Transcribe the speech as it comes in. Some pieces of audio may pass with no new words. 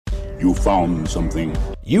You found something.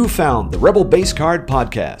 You found the Rebel Base Card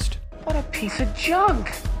Podcast. What a piece of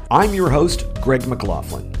junk. I'm your host, Greg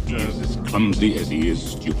McLaughlin. He is as clumsy as he is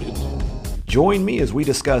stupid. Join me as we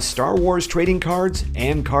discuss Star Wars trading cards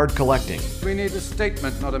and card collecting. We need a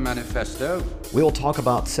statement, not a manifesto. We'll talk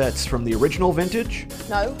about sets from the original vintage,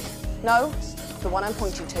 No, the one I'm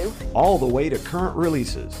pointing to. all the way to current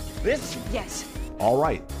releases. This? Yes. All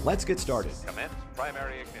right, let's get started. Commence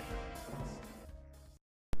primary ignition.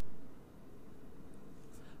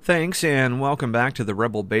 Thanks, and welcome back to the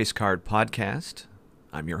Rebel Base Card Podcast.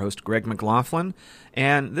 I'm your host, Greg McLaughlin,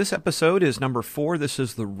 and this episode is number 4. This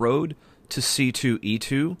is the Road to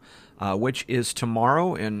C2E2, which is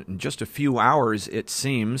tomorrow in just a few hours, it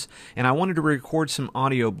seems. And I wanted to record some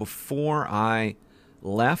audio before I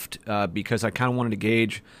left because I kind of wanted to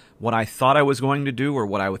gauge what I thought I was going to do or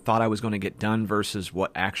what I thought I was going to get done versus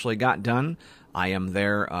what actually got done. I am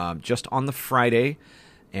there just on the Friday,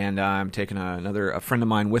 and I'm taking a friend of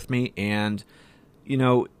mine with me. And, you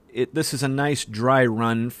know, this is a nice dry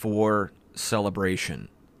run for Celebration,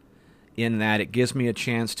 in that it gives me a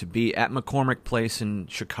chance to be at McCormick Place in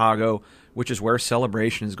Chicago, which is where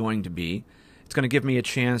Celebration is going to be. It's going to give me a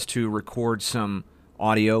chance to record some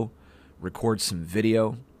audio, record some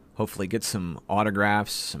video, hopefully get some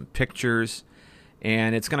autographs, some pictures,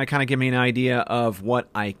 and it's going to kind of give me an idea of what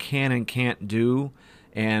I can and can't do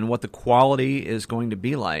and what the quality is going to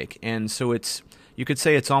be like. And so you could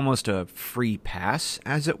say it's almost a free pass,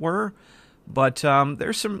 as it were, but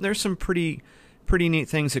there's some pretty neat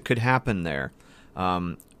things that could happen there.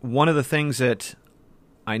 One of the things that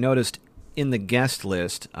I noticed in the guest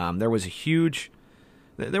list, there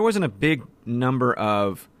wasn't a big number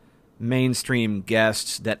of mainstream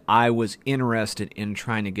guests that I was interested in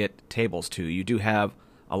trying to get tables to. You do have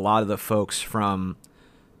a lot of the folks from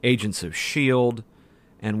Agents of S.H.I.E.L.D.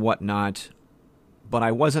 and whatnot, but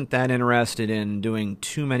I wasn't that interested in doing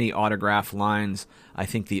too many autograph lines. I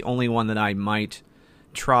think the only one that I might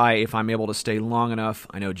try, if I'm able to stay long enough,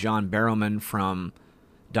 I know John Barrowman from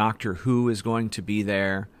Doctor Who is going to be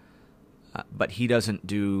there, but he doesn't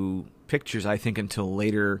do pictures, I think, until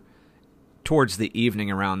later towards the evening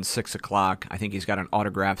around 6 o'clock. I think he's got an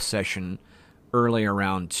autograph session early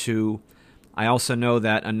around 2. I also know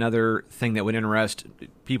that another thing that would interest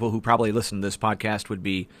people who probably listen to this podcast would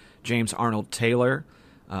be James Arnold Taylor,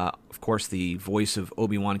 of course the voice of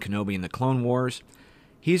Obi-Wan Kenobi in the Clone Wars.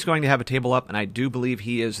 He's going to have a table up, and I do believe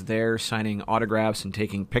he is there signing autographs and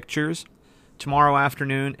taking pictures tomorrow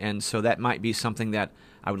afternoon, and so that might be something that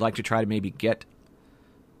I would like to try to maybe get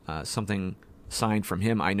something signed from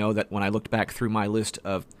him. I know that when I looked back through my list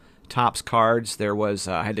of Topps cards, there was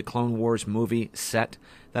I had the Clone Wars movie set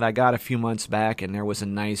that I got a few months back, and there was a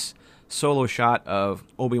nice solo shot of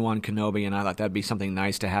Obi-Wan Kenobi, and I thought that'd be something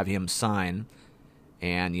nice to have him sign,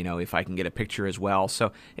 and, you know, if I can get a picture as well.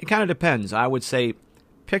 So it kind of depends. I would say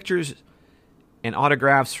pictures and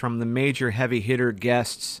autographs from the major heavy hitter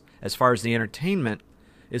guests, as far as the entertainment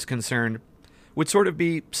is concerned, would sort of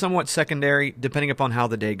be somewhat secondary depending upon how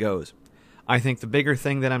the day goes. I think the bigger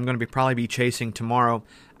thing that I'm going to probably be chasing tomorrow,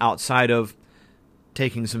 outside of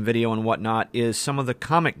taking some video and whatnot, is some of the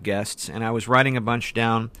comic guests, and I was writing a bunch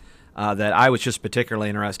down that I was just particularly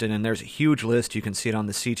interested in. There's a huge list. You can see it on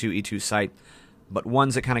the C2E2 site. But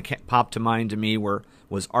ones that kind of popped to mind to me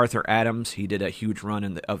was Arthur Adams. He did a huge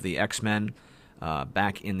run of the X-Men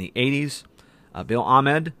back in the 80s. Bill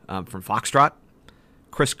Ahmed from Foxtrot.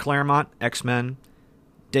 Chris Claremont, X-Men.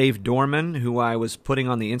 Dave Dorman, who I was putting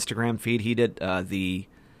on the Instagram feed. He did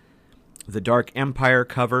the Dark Empire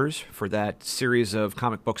covers for that series of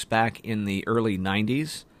comic books back in the early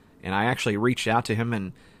 90s. And I actually reached out to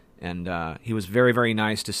him, and he was very, very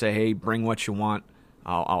nice to say, hey, bring what you want.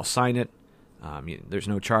 I'll sign it. There's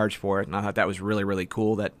no charge for it, and I thought that was really, really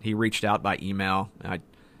cool that he reached out by email.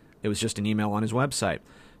 It was just an email on his website.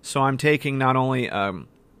 So I'm taking not only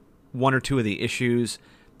one or two of the issues,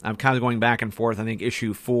 I'm kind of going back and forth. I think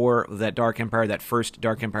issue 4 of that Dark Empire, that first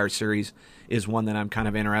Dark Empire series, is one that I'm kind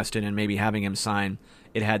of interested in maybe having him sign.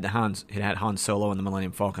 It had Han Solo and the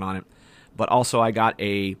Millennium Falcon on it. But also I got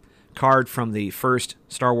a card from the first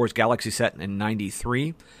Star Wars Galaxy set in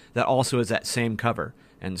 93 that also is that same cover.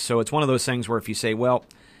 And so it's one of those things where if you say, well,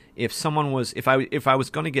 if I was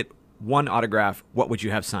going to get one autograph, what would you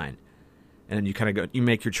have signed? And then you kind of you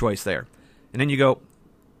make your choice there. And then you go,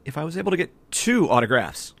 if I was able to get 2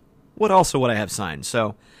 autographs, what also would I have signed?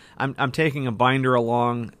 So I'm taking a binder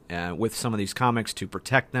along with some of these comics to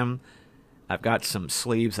protect them. I've got some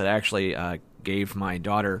sleeves that I actually gave my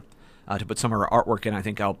daughter to put some of her artwork in. I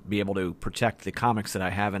think I'll be able to protect the comics that I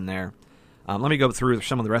have in there. Let me go through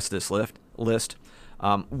some of the rest of this list.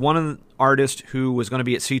 One of the artists who was going to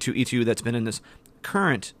be at C2E2 that's been in this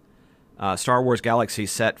current Star Wars Galaxy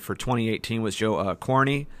set for 2018 was Joe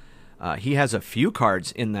Corney. He has a few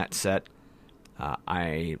cards in that set.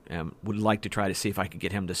 I would like to try to see if I could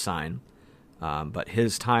get him to sign. But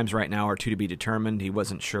his times right now are to be determined. He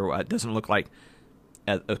wasn't sure. It doesn't look like,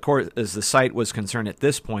 of course, as the site was concerned at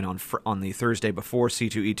this point on the Thursday before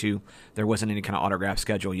C2E2, there wasn't any kind of autograph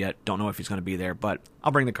schedule yet. Don't know if he's going to be there, but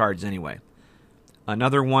I'll bring the cards anyway.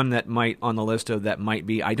 Another one that might on the list of that might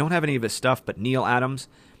be, I don't have any of his stuff, but Neil Adams.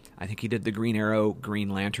 I think he did the Green Arrow, Green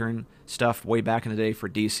Lantern stuff way back in the day for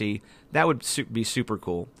DC. That would be super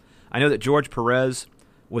cool. I know that George Perez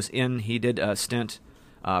was in. He did a stint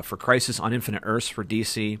for Crisis on Infinite Earths for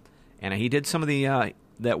DC, and he did some of the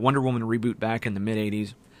that Wonder Woman reboot back in the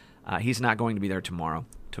mid-'80s. He's not going to be there tomorrow.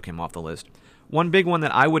 Took him off the list. One big one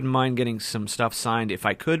that I wouldn't mind getting some stuff signed if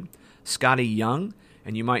I could, Scotty Young,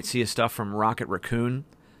 and you might see his stuff from Rocket Raccoon,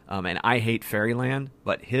 and I Hate Fairyland,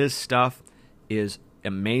 but his stuff is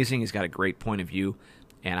amazing. He's got a great point of view,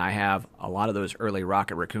 and I have a lot of those early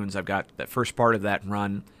Rocket Raccoons. I've got that first part of that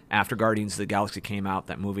run after Guardians of the Galaxy came out,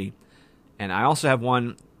 that movie. And I also have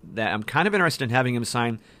one that I'm kind of interested in having him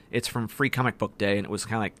sign. It's from Free Comic Book Day, and it was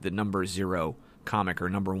kind of like the number 0 comic or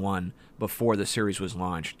number 1 before the series was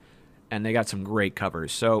launched. And they got some great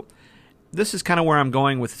covers. So this is kind of where I'm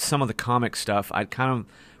going with some of the comic stuff. I kind of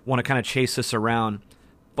want to kind of chase this around.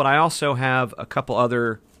 But I also have a couple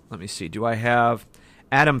other, let me see, do I have...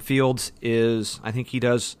 Adam Fields is, I think he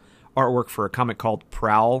does artwork for a comic called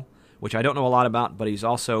Prowl, which I don't know a lot about, but he's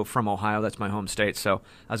also from Ohio. That's my home state. So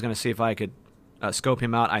I was going to see if I could scope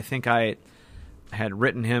him out. I think I had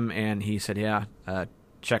written him, and he said, yeah,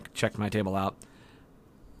 check my table out.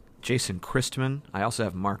 Jason Christman, I also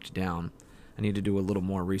have marked down. I need to do a little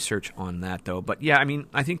more research on that, though. But yeah, I mean,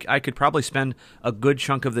 I think I could probably spend a good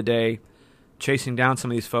chunk of the day chasing down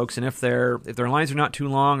some of these folks, and if their lines are not too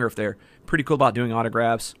long, or if they're pretty cool about doing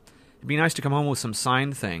autographs, it'd be nice to come home with some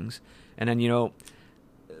signed things. And then, you know,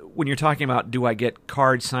 when you're talking about, do I get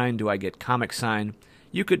cards signed, do I get comics signed,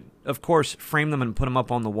 you could, of course, frame them and put them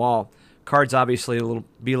up on the wall. Cards obviously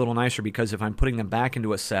be a little nicer, because if I'm putting them back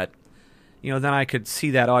into a set, you know, then I could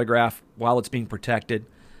see that autograph while it's being protected.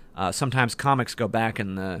 Sometimes comics go back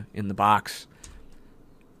in the box,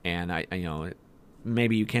 and I you know,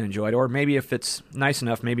 maybe you can enjoy it, or maybe if it's nice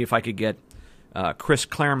enough, maybe if I could get Chris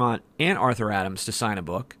Claremont and Arthur Adams to sign a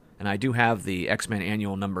book, and I do have the X-Men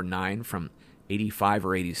Annual number 9 from 85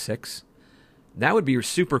 or 86. That would be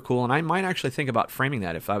super cool, and I might actually think about framing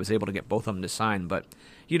that if I was able to get both of them to sign, but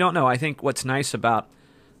you don't know. I think what's nice about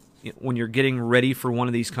when you're getting ready for one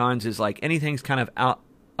of these cons is like anything's kind of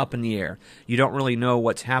up in the air. You don't really know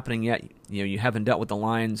what's happening yet. You know, you haven't dealt with the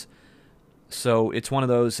lines. So it's one of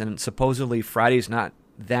those, and supposedly Friday's not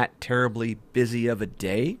that terribly busy of a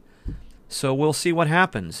day. So we'll see what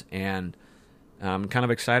happens, and I'm kind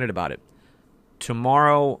of excited about it.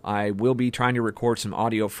 Tomorrow I will be trying to record some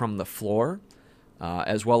audio from the floor,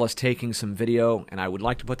 as well as taking some video, and I would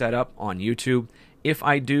like to put that up on YouTube. If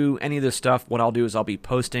I do any of this stuff, what I'll do is I'll be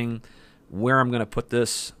posting where I'm going to put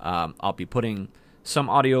this. I'll be putting some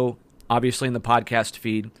audio, obviously, in the podcast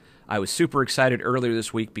feed. I was super excited earlier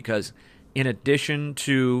this week because in addition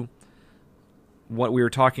to what we were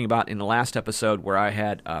talking about in the last episode where I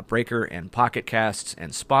had Breaker and Pocket Casts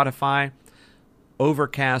and Spotify,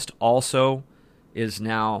 Overcast also is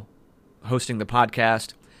now hosting the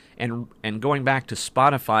podcast. And going back to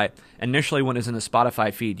Spotify, initially when it was in the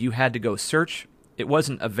Spotify feed, you had to go search. It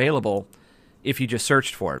wasn't available if you just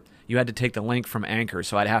searched for it. You had to take the link from Anchor,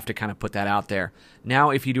 so I'd have to kind of put that out there.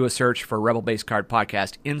 Now, if you do a search for Rebel Base Card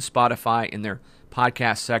Podcast in Spotify, in their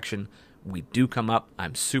podcast section, we do come up.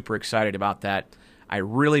 I'm super excited about that. I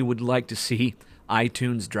really would like to see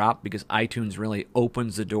iTunes drop, because iTunes really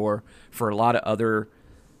opens the door for a lot of other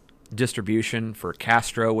distribution for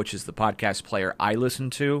Castro, which is the podcast player I listen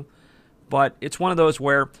to. But it's one of those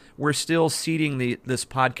where we're still seeding this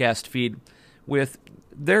podcast feed with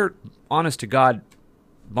their honest-to-God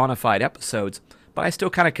bona fide episodes, but I still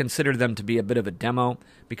kind of consider them to be a bit of a demo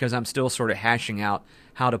because I'm still sort of hashing out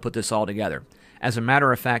how to put this all together. As a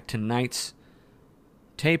matter of fact, tonight's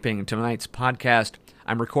podcast,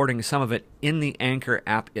 I'm recording some of it in the Anchor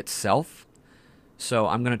app itself. So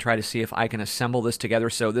I'm going to try to see if I can assemble this together.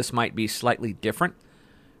 So this might be slightly different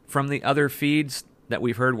from the other feeds that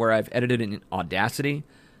we've heard where I've edited in Audacity,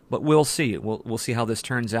 but we'll see. We'll see how this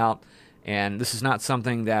turns out. And this is not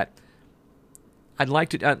something that I'd like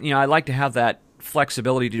to, I'd like to have that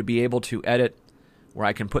flexibility to be able to edit where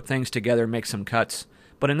I can put things together, make some cuts.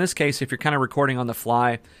 But in this case, if you're kind of recording on the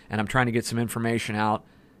fly and I'm trying to get some information out,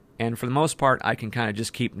 and for the most part, I can kind of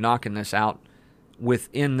just keep knocking this out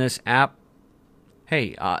within this app,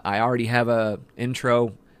 hey, I already have a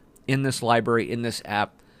intro in this library, in this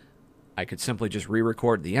app. I could simply just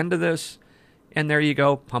re-record the end of this, and there you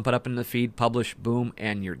go. Pump it up in the feed, publish, boom,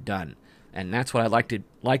 and you're done. And that's what I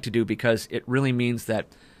like to do, because it really means that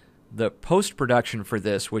the post-production for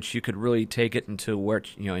this, which you could really take it into where,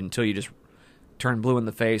 until you just turn blue in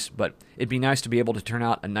the face, but it'd be nice to be able to turn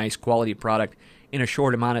out a nice quality product in a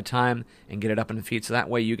short amount of time and get it up in the feed, so that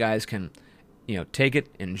way you guys can, take it,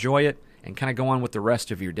 enjoy it, and kind of go on with the rest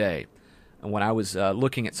of your day. And when I was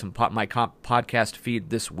looking at my podcast feed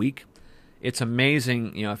this week, it's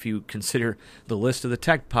amazing, if you consider the list of the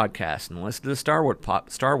tech podcast and the list of the Star Wars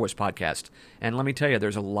podcast. And let me tell you,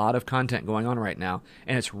 there's a lot of content going on right now,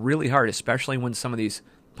 and it's really hard, especially when some of these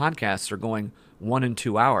podcasts are going 1 and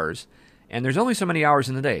 2 hours, and there's only so many hours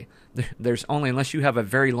in the day. There's only, unless you have a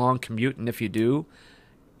very long commute, and if you do,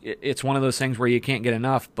 it's one of those things where you can't get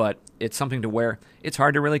enough, but it's something to where it's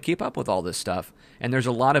hard to really keep up with all this stuff. And there's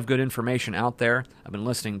a lot of good information out there. I've been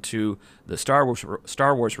listening to the Star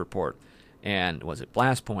Wars Report, and was it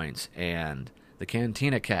Blast Points, and the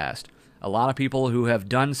Cantina Cast. A lot of people who have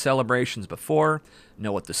done celebrations before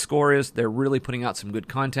know what the score is. They're really putting out some good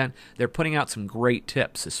content. They're putting out some great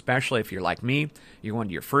tips, especially if you're like me. You're going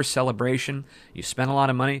to your first celebration. You spent a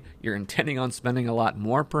lot of money. You're intending on spending a lot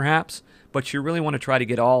more, perhaps, but you really want to try to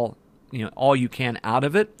get all you can out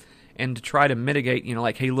of it, and to try to mitigate,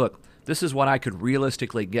 like, hey, look, this is what I could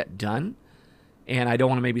realistically get done, and I don't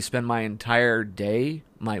want to maybe spend my entire day,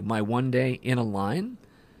 my one day in a line,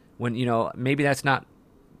 when, maybe that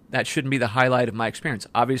shouldn't be the highlight of my experience.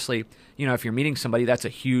 Obviously, if you're meeting somebody, that's a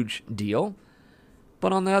huge deal.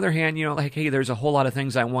 But on the other hand, like, hey, there's a whole lot of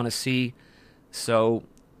things I want to see. So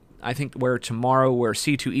I think where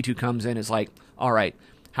C2E2 comes in is like, all right,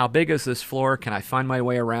 how big is this floor? Can I find my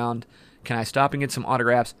way around? Can I stop and get some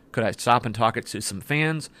autographs? Could I stop and talk to some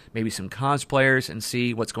fans, maybe some cosplayers, and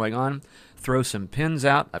see what's going on? Throw some pins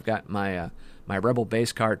out. I've got my Rebel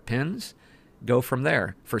base card pins. Go from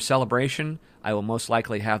there. For celebration, I will most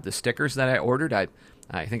likely have the stickers that I ordered. I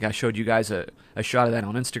think I showed you guys a shot of that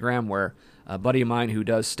on Instagram, where a buddy of mine who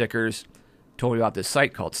does stickers told me about this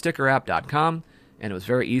site called stickerapp.com, and it was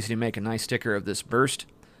very easy to make a nice sticker of this burst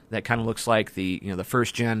that kind of looks like the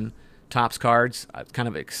first gen Topps cards. I was kind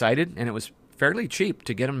of excited, and it was fairly cheap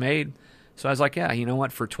to get them made. So I was like, yeah, you know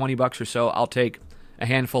what, for $20 or so, I'll take a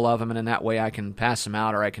handful of them, and in that way I can pass them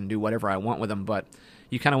out, or I can do whatever I want with them. But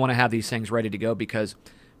you kind of want to have these things ready to go, because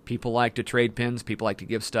people like to trade pins, people like to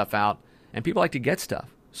give stuff out, and people like to get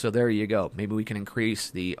stuff. So there you go. Maybe we can increase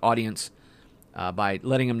the audience by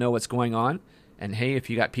letting them know what's going on. And hey, if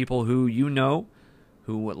you got people who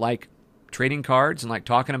who like trading cards and like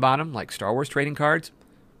talking about them, like Star Wars trading cards,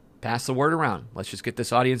 pass the word around. Let's just get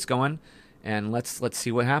this audience going, and let's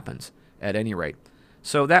see what happens at any rate.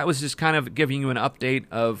 So that was just kind of giving you an update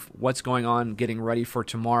of what's going on, getting ready for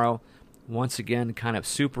tomorrow. Once again, kind of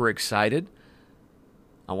super excited.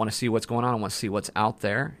 I want to see what's going on. I want to see what's out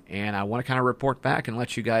there, and I want to kind of report back and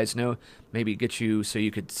let you guys know, maybe get you so you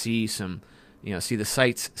could see some, see the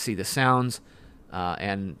sights, see the sounds,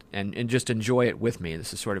 and just enjoy it with me.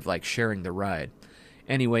 This is sort of like sharing the ride.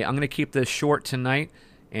 Anyway, I'm going to keep this short tonight,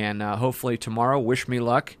 and hopefully tomorrow, wish me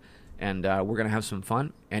luck, and we're going to have some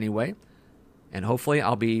fun anyway. And hopefully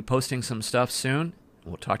I'll be posting some stuff soon.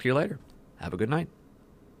 We'll talk to you later. Have a good night.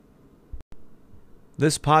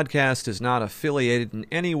 This podcast is not affiliated in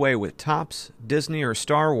any way with Topps, Disney, or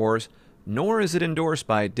Star Wars, nor is it endorsed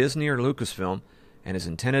by Disney or Lucasfilm, and is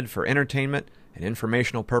intended for entertainment and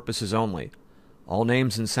informational purposes only. All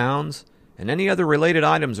names and sounds, and any other related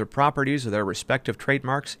items or properties of their respective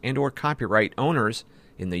trademarks and or copyright owners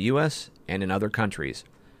in the U.S. and in other countries.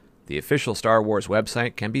 The official Star Wars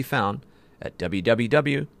website can be found at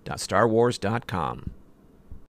www.starwars.com.